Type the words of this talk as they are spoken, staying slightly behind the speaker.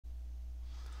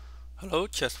Hello,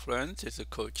 chess friends. It's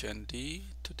Coach Andy.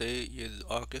 Today is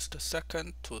August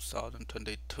 2nd,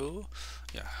 2022.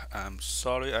 Yeah, I'm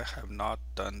sorry I have not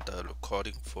done the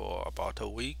recording for about a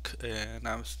week, and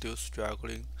I'm still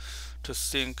struggling to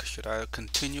think should I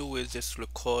continue with this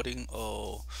recording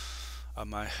or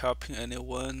am I helping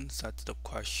anyone? That's the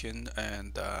question.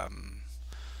 And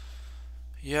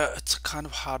yeah, it's kind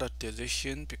of hard a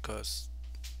decision because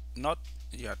not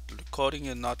yeah, recording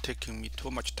is not taking me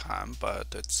too much time, but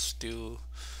it's still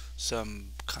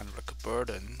some kind of like a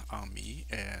burden on me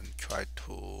and try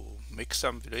to make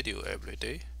some video every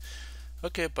day.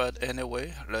 Okay, but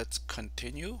anyway, let's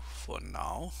continue for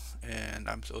now. And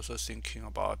I'm also thinking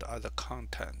about other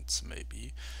contents,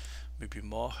 maybe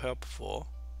more helpful.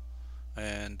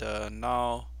 And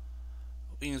now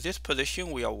in this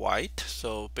position we are white,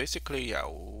 so basically, yeah,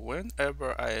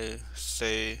 whenever I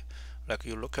say like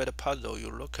you look at a puzzle, you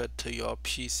look at your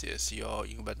pieces, your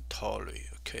inventory.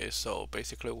 Okay, so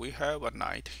basically we have a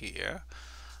knight here,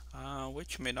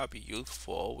 which may not be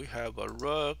useful. We have a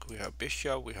rook, we have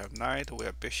bishop, we have knight, we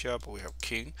have bishop, we have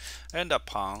king, and a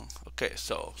pawn. Okay,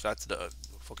 so that's the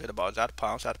forget about that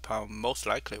pawn. That pawn most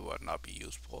likely will not be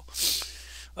useful.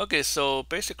 Okay, so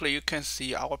basically you can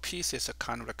see our pieces are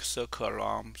kind of like circle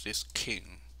around this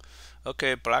king.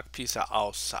 Okay, black pieces are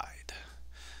outside.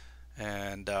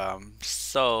 And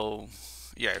so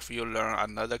yeah, if you learn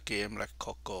another game like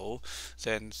Coco,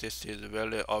 then this is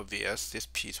very obvious. This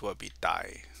piece will be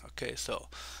die. Okay, so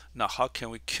now how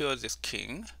can we kill this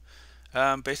king?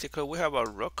 Basically we have a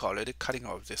rook already cutting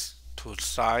off this two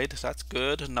sides. That's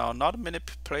good. Now not many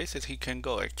places he can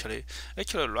go actually.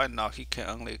 Actually right now he can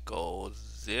only go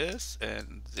this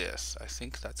and this. I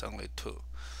think that's only two.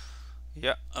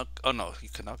 Yeah. Oh no, he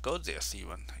cannot go this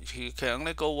even. He can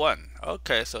only go one.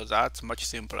 Okay, so that's much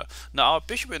simpler. Now our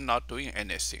bishop is not doing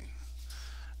anything,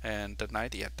 and the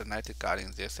knight, yeah, the knight is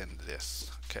guarding this and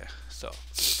this. Okay,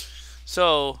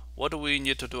 so what do we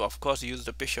need to do? Of course, use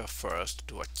the bishop first.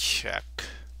 Do a check.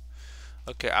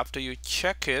 Okay, after you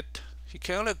check it, he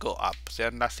can only go up.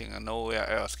 There's nothing, nowhere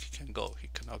else he can go. He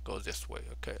cannot go this way.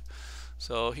 Okay,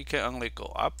 so he can only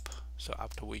go up. So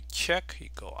after we check, he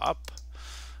go up.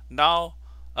 Now,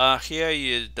 here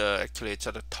is actually it's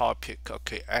the topic.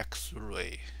 Okay,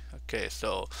 X-ray. Okay,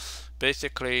 so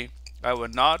basically, I will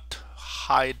not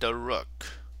hide the rook,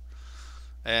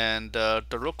 and the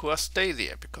rook will stay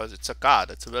there because it's a guard.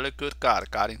 It's a very good guard,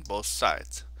 guarding both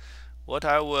sides. What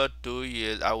I will do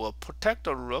is I will protect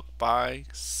the rook by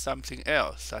something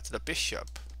else. That's the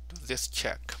bishop. This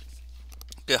check.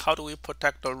 Okay, how do we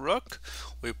protect the rook?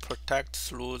 We protect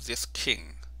through this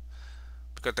king,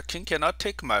 because the king cannot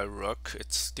take my rook.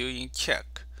 It's still in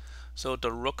check, so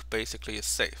the rook basically is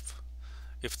safe.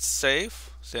 If it's safe,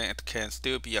 then it can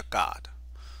still be a guard.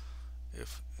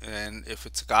 If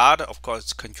it's a guard, of course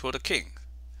it's control the king,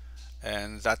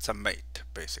 and that's a mate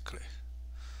basically.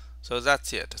 So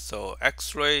that's it. So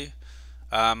X-ray,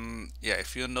 yeah,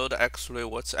 if you know the X-ray,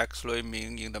 what's X-ray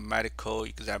mean in the medical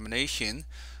examination?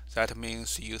 That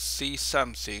means you see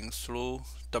something through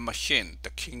the machine. The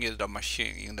king is the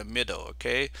machine in the middle.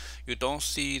 Okay, you don't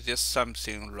see this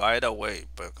something right away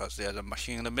because there's a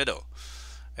machine in the middle,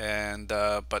 and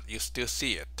but you still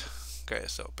see it. Okay,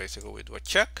 so basically we do a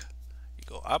check, you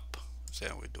go up,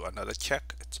 then we do another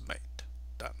check, it's made.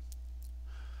 Done.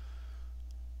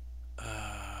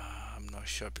 I'm not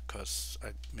sure because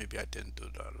maybe I didn't do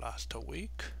the last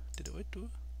week. Did we do?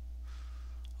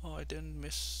 Oh, I didn't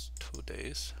miss 2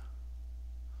 days.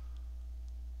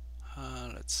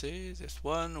 Let's see, this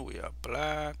one we are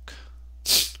black.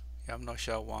 Yeah, I'm not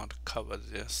sure I want to cover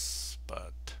this,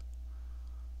 but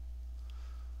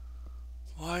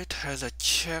white has a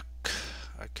check.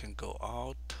 I can go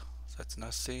out. That's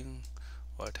nothing.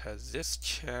 White has this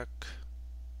check.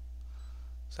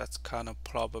 That's kind of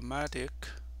problematic.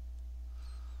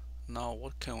 Now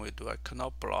what can we do? I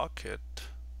cannot block it.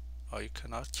 Oh, you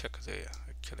cannot check there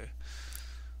actually.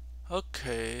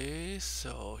 Okay,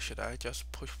 so should I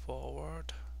just push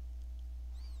forward?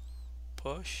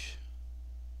 Push.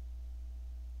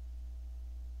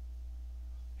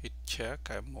 He check,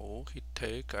 I move. He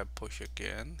take, I push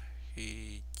again.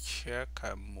 He check,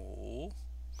 I move.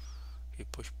 He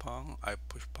push pawn, I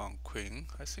push pawn queen.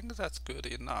 I think that's good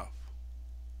enough.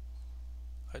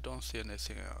 I don't see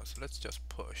anything else. Let's just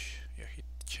push. Yeah, he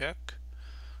check.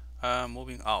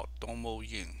 Moving out, don't move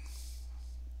in.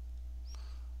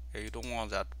 Yeah, you don't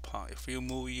want that pawn. If you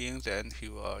move in, then he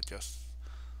will just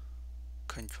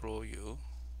control you.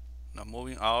 Now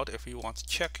moving out, if you want to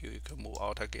check you, you can move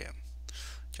out again.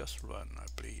 Just run, I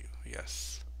believe.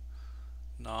 Yes.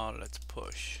 Now let's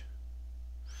push.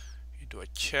 You do a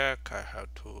check. I have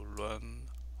to run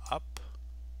up.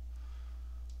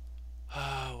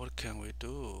 what can we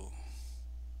do?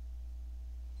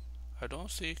 I don't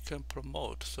see he can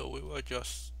promote, so we will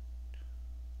just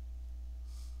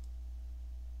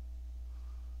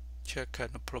check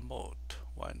and promote.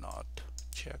 Why not?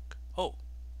 Check. Oh,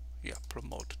 yeah,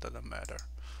 promote doesn't matter.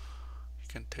 You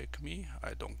can take me,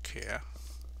 I don't care.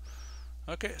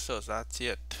 Okay, so that's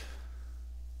it.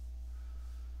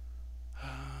 I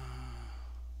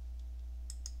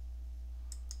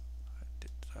did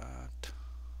that.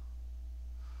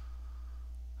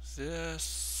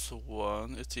 This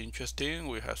one is interesting.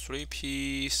 We have 3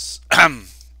 piece.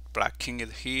 Black king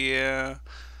is here,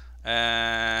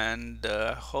 and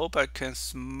hope I can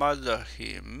smother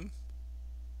him.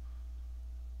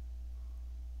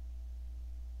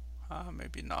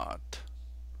 Maybe not.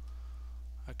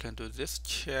 I can do this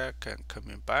check and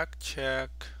coming back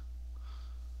check.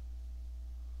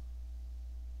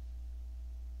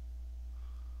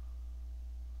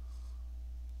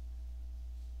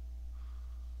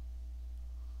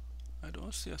 I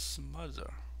don't see a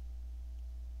smother.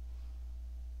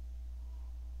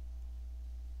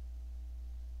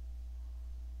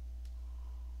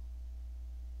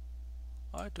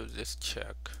 I do this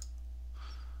check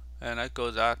and I go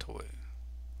that way.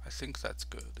 I think that's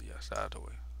good. Yes, that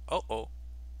way. Oh.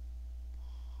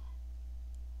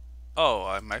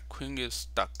 My queen is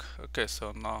stuck. Okay,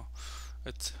 so now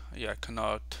it's, yeah, I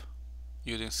cannot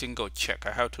using single check.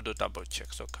 I have to do double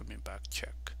check. So coming back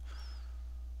check.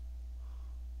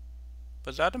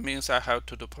 But that means I have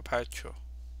to do perpetual,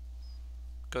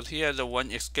 because he has a one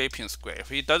escaping square. If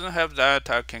he doesn't have that,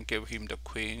 I can give him the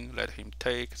queen, let him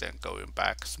take, then going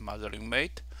back smothering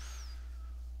mate.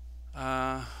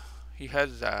 He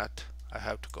has that. I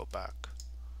have to go back.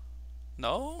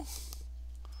 No?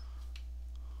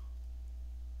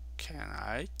 Can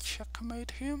I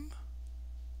checkmate him?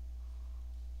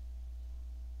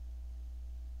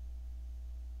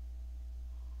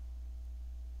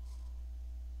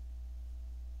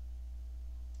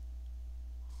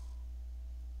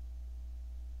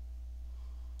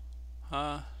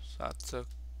 That's a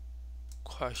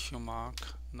question mark.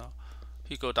 No.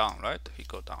 He go down, right? He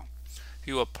go down.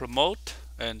 He will promote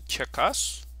and check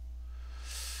us.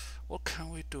 What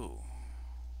can we do?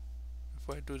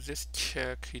 If I do this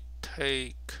check, he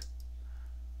take.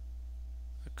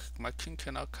 My king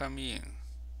cannot come in.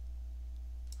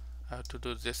 I have to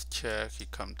do this check. He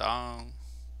come down.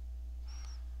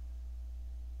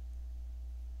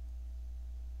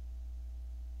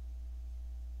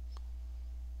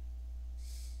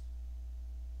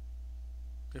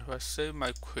 If I save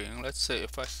my queen, let's say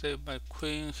if I save my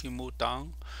queen, he move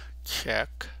down,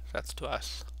 check. That's to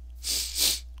us.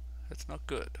 That's not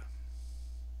good.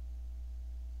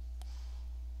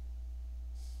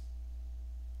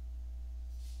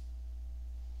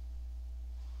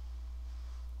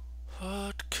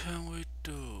 What can we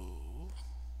do?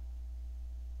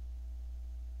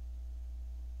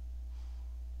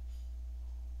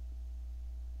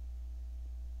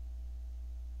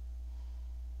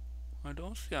 I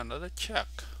don't see another check.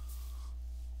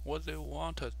 What they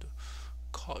wanted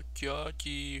called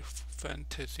Georgie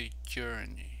Fantasy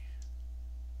Journey.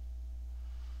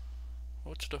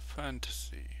 What's the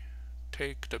fantasy?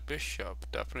 Take the bishop.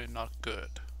 Definitely not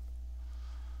good.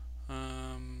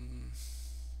 I'm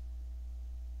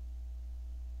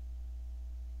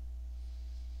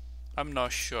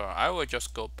not sure. I will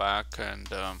just go back and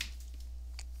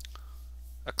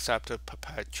accept a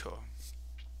perpetual.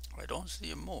 I don't see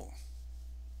a move.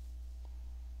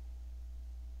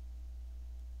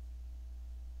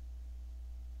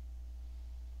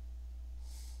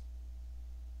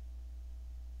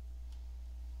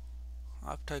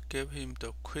 After I give him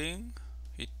the queen,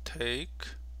 he take.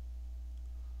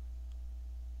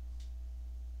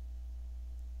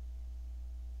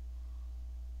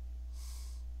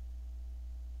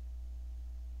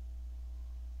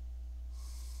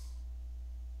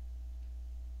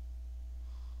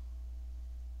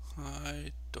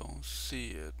 I don't see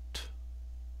it.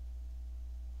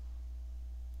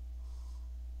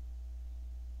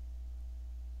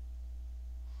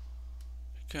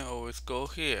 You can always go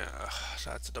here.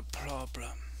 That's the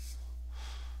problem.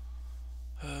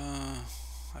 I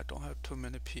don't have too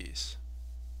many pieces.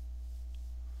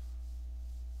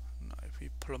 Now if we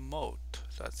promote,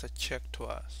 that's a check to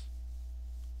us.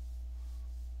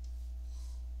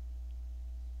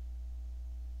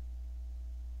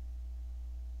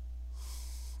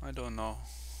 I don't know.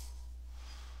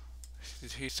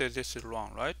 He said this is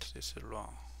wrong, right? This is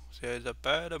wrong. There's a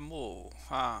better move.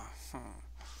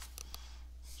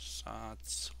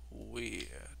 That's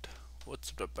weird.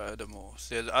 What's the better move?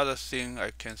 There's other thing I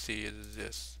can see is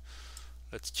this.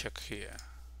 Let's check here.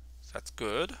 That's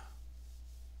good.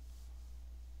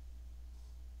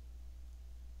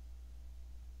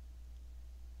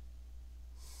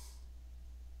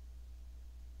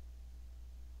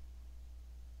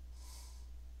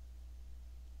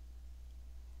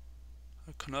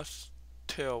 I cannot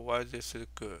tell why this is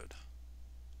good.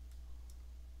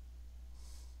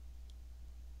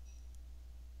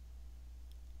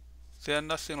 There's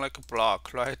nothing like a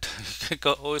block, right? You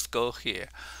can always go here,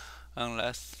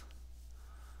 unless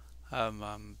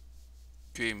I'm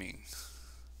dreaming.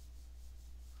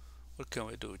 What can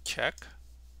we do? Check.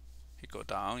 He go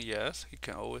down. Yes, he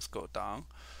can always go down.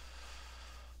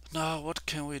 Now what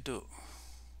can we do?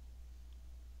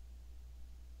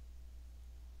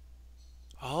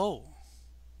 Oh,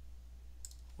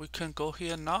 we can go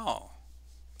here now.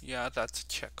 Yeah, that's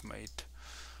checkmate.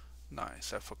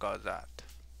 Nice, I forgot that.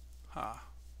 Huh.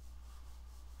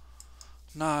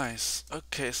 Nice.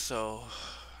 Okay, so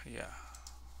yeah.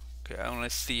 Okay, I only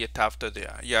see it after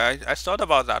there. Yeah, I thought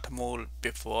about that move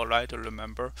before, right?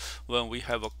 Remember, when we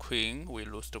have a queen, we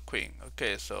lose the queen.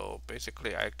 Okay, so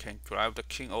basically I can drive the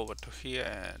king over to here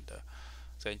and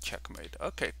then checkmate.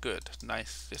 Okay, good.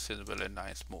 Nice. This is a really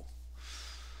nice move.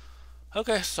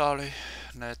 Okay, sorry.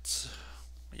 Let's,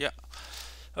 yeah.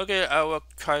 Okay, I will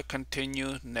try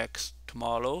continue next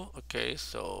tomorrow. Okay,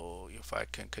 so if I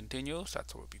can continue,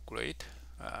 that would be great.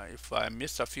 If I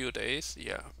miss a few days,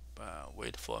 yeah,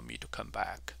 wait for me to come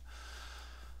back.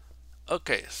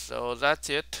 Okay, so that's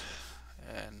it,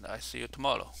 and I see you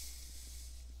tomorrow.